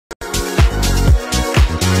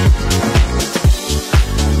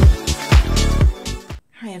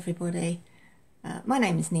everybody. My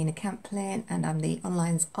name is Nina Camplin and I'm the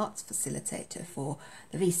online arts facilitator for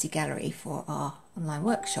the VC Gallery for our online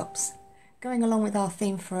workshops. Going along with our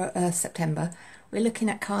theme for September, we're looking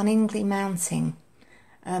at Carningli Mountain.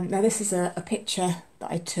 Now this is a picture that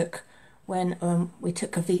I took when we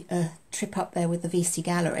took a trip up there with the VC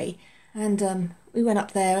Gallery, and we went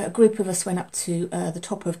up there, a group of us went up to the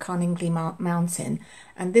top of Carningli Mountain,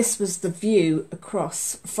 and this was the view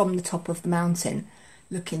across from the top of the mountain,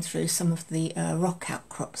 looking through some of the rock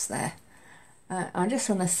outcrops there. I just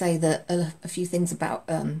want to say that a few things about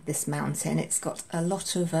this mountain. It's got a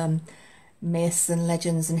lot of myths and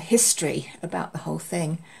legends and history about the whole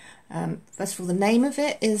thing. First of all, the name of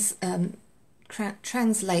it is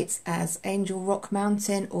translates as Angel Rock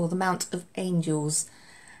Mountain or the Mount of Angels.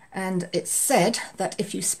 And it's said that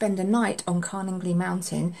if you spend a night on Carningli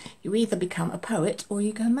Mountain, you either become a poet or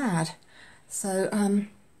you go mad. So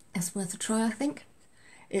it's worth a try, I think.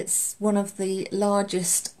 It's one of the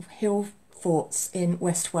largest hill forts in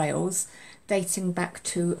West Wales, dating back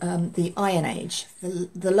to the Iron Age.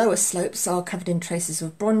 The lower slopes are covered in traces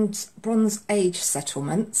of Bronze Age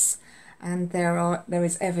settlements, and there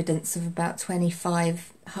is evidence of about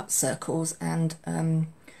 25 hut circles and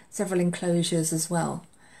several enclosures as well.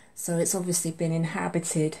 So it's obviously been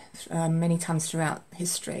inhabited many times throughout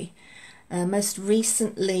history. Most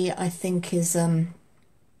recently, I think is I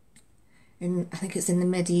think it's in the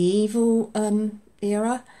medieval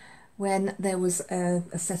era, when there was a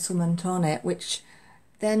settlement on it, which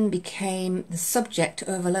then became the subject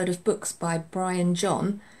of a load of books by Brian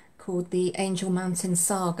John called the Angel Mountain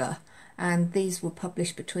Saga, and these were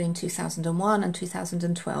published between 2001 and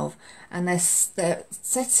 2012, and they're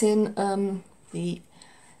set in from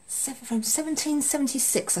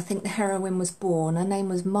 1776, I think the heroine was born. Her name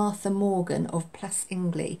was Martha Morgan of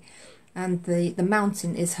Plas-Ingli, and the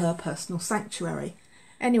mountain is her personal sanctuary.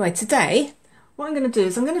 Anyway, today what I'm going to do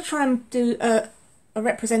is I'm going to try and do a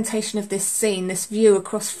representation of this scene, this view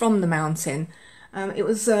across from the mountain. It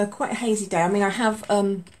was quite a hazy day. I mean, I have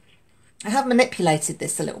manipulated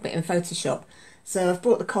this a little bit in Photoshop, so I've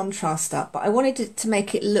brought the contrast up, but I wanted to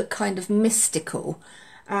make it look kind of mystical.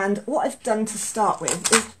 And what I've done to start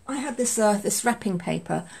with is I had this this wrapping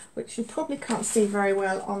paper, which you probably can't see very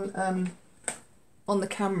well on the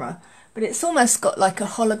camera, but it's almost got like a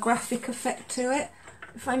holographic effect to it.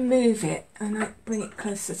 If I move it and I bring it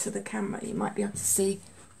closer to the camera, you might be able to see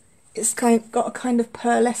it's got a kind of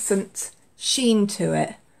pearlescent sheen to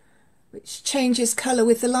it, which changes colour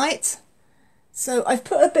with the light. So I've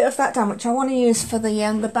put a bit of that down, which I want to use for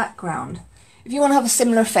the background. If you want to have a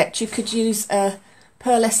similar effect, you could use a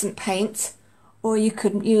pearlescent paint, or you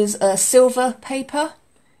could use a silver paper.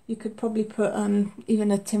 You could probably put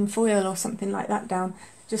even a tin foil or something like that down,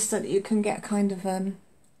 just so that you can get a kind of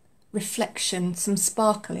reflection, some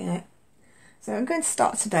sparkle in it. So I'm going to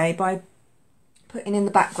start today by putting in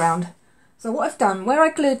the background. So what I've done, where I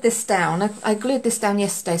glued this down, I glued this down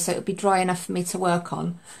yesterday so it would be dry enough for me to work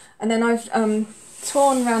on, and then I've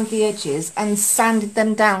torn around the edges and sanded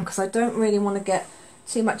them down, because I don't really want to get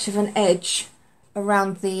too much of an edge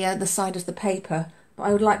around the side of the paper, but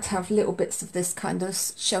I would like to have little bits of this kind of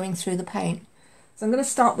showing through the paint. So I'm going to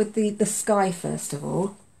start with the sky first of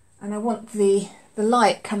all, and I want the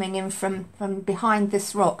light coming in from behind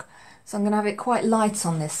this rock, so I'm going to have it quite light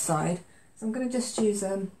on this side. So I'm going to just use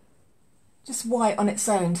just white on its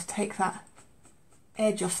own to take that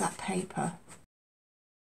edge off that paper,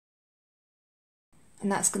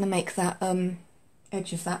 and that's going to make that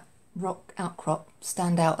edge of that rock outcrop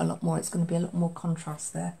stand out a lot more. It's going to be a lot more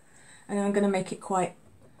contrast there, and then I'm going to make it quite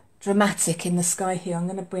dramatic in the sky here. I'm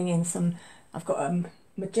going to bring in some, I've got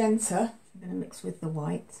magenta, I'm going to mix with the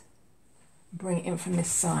white, bring it in from this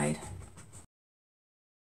side,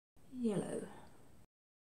 yellow,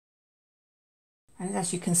 and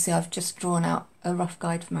as you can see I've just drawn out a rough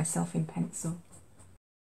guide for myself in pencil.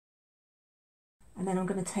 And then I'm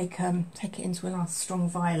going to take it into a nice strong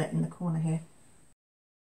violet in the corner here.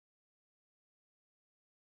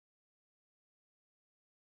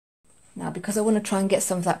 Now, because I want to try and get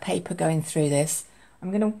some of that paper going through this,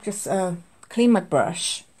 I'm going to just clean my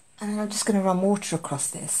brush, and I'm just going to run water across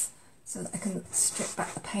this so that I can strip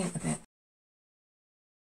back the paint a bit.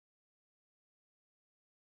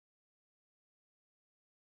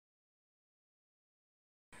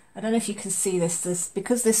 I don't know if you can see this,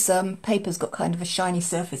 because this paper's got kind of a shiny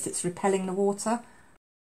surface, it's repelling the water.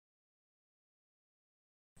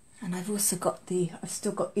 And I've also got I've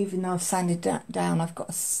still got, even though I've sanded down, I've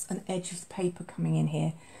got an edge of the paper coming in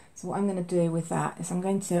here. So what I'm going to do with that is I'm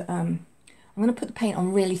going to put the paint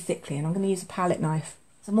on really thickly, and I'm going to use a palette knife.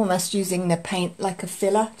 So I'm almost using the paint like a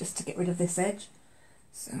filler, just to get rid of this edge.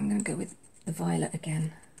 So I'm going to go with the violet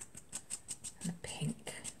again, and the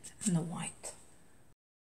pink, and the white.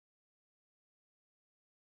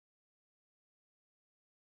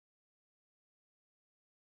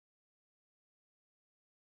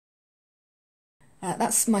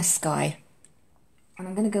 That's my sky, and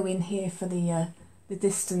I'm going to go in here for the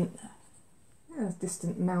distant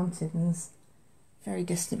mountains, very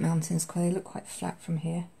distant mountains, because they look quite flat from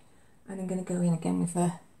here. And I'm going to go in again with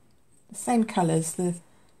the same colours, the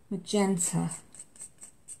magenta,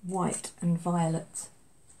 white and violet.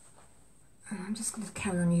 And I'm just going to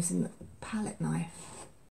carry on using the palette knife.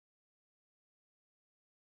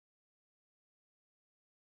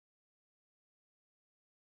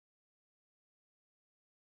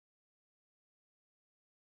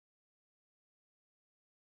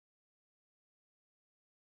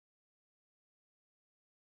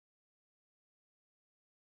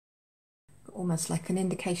 Almost like an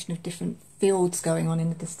indication of different fields going on in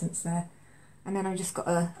the distance there. And then I've just got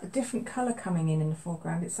a different colour coming in the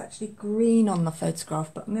foreground. It's actually green on the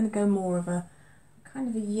photograph, but I'm going to go more of a kind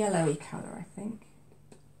of a yellowy colour, I think.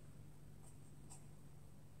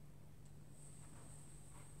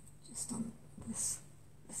 Just on this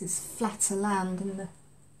is flatter land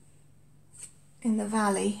in the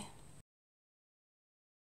valley.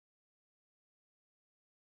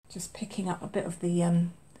 Just picking up a bit of the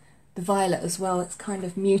violet as well. It's kind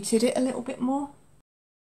of muted it a little bit more.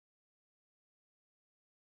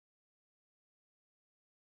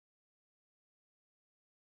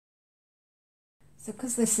 So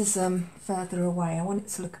because this is further away, I want it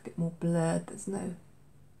to look a bit more blurred. There's no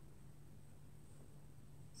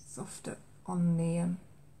softer on the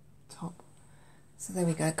top. So there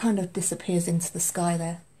we go, it kind of disappears into the sky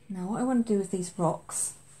there. Now what I want to do with these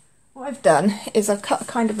rocks, what I've done is I've cut a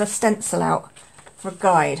kind of a stencil out for a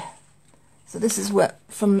guide. So this is what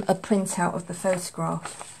from a printout of the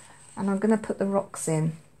photograph, and I'm going to put the rocks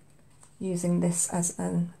in using this as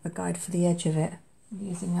a guide for the edge of it. I'm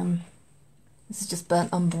using this is just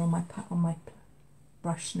burnt umber on my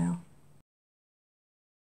brush now.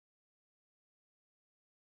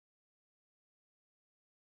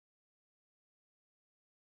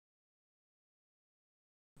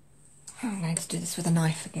 I'm going to do this with a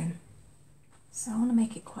knife again. So I want to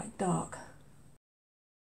make it quite dark.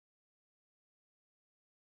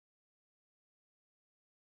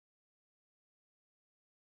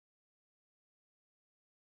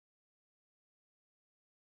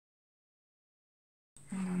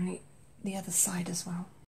 And on the other side as well.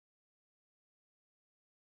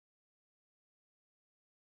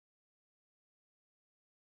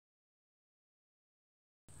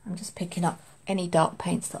 I'm just picking up any dark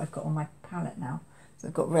paints that I've got on my palette now. So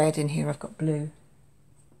I've got red in here, I've got blue,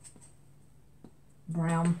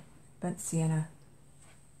 brown, burnt sienna,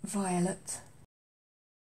 violet.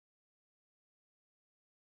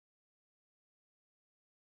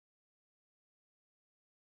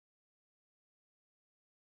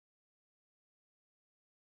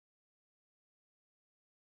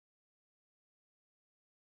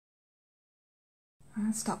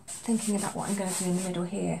 I'll start thinking about what I'm going to do in the middle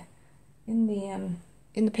here. In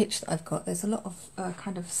the picture that I've got, there's a lot of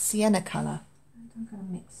kind of sienna colour. I'm going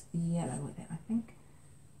to mix the yellow with it, I think.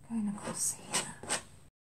 Going across here.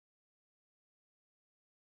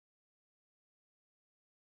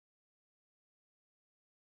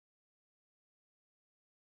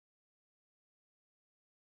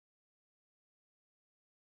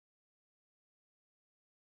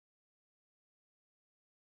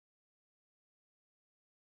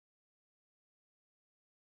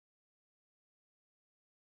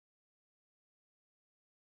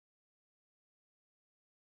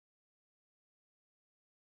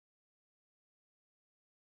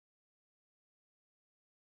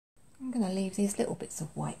 I'm going to leave these little bits of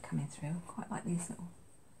white coming through. I quite like these little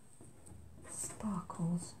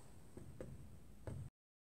sparkles.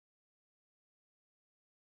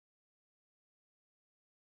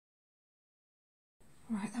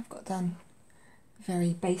 Right, I've got done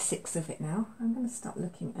very basics of it now. I'm going to start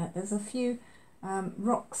looking at, there's a few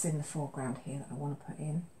rocks in the foreground here that I want to put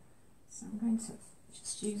in. So I'm going to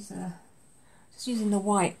just use just using the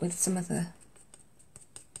white with some of the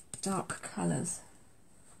dark colours.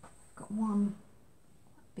 I've got one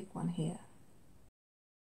big one here.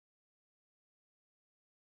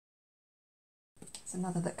 There's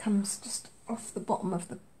another that comes just off the bottom of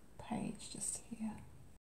the page, just here.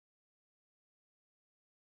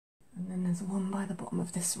 And then there's one by the bottom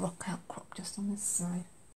of this rock outcrop just on this side.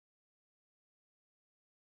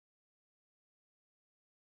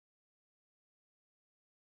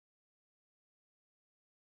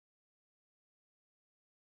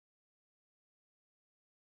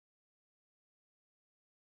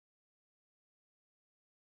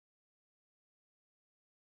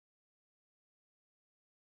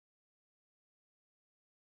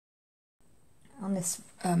 on this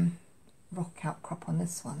rock outcrop on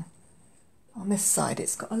this one. On this side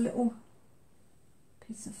it's got a little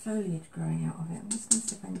piece of foliage growing out of it. I'm just going to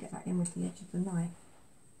see if I can get that in with the edge of the knife.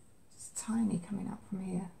 Just tiny coming up from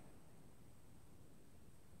here.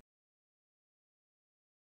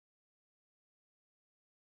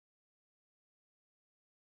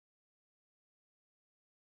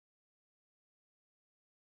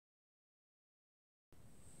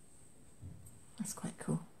 That's quite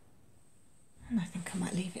cool. And I think I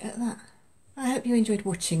might leave it at that. I hope you enjoyed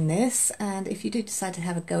watching this, and if you do decide to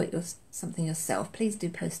have a go at something yourself, please do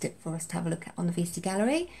post it for us to have a look at on the VC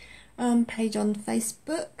Gallery page on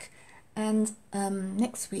Facebook. And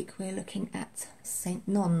next week we're looking at St.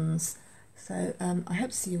 Non's. So I hope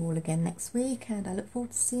to see you all again next week, and I look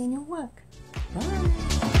forward to seeing your work.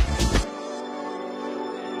 Bye!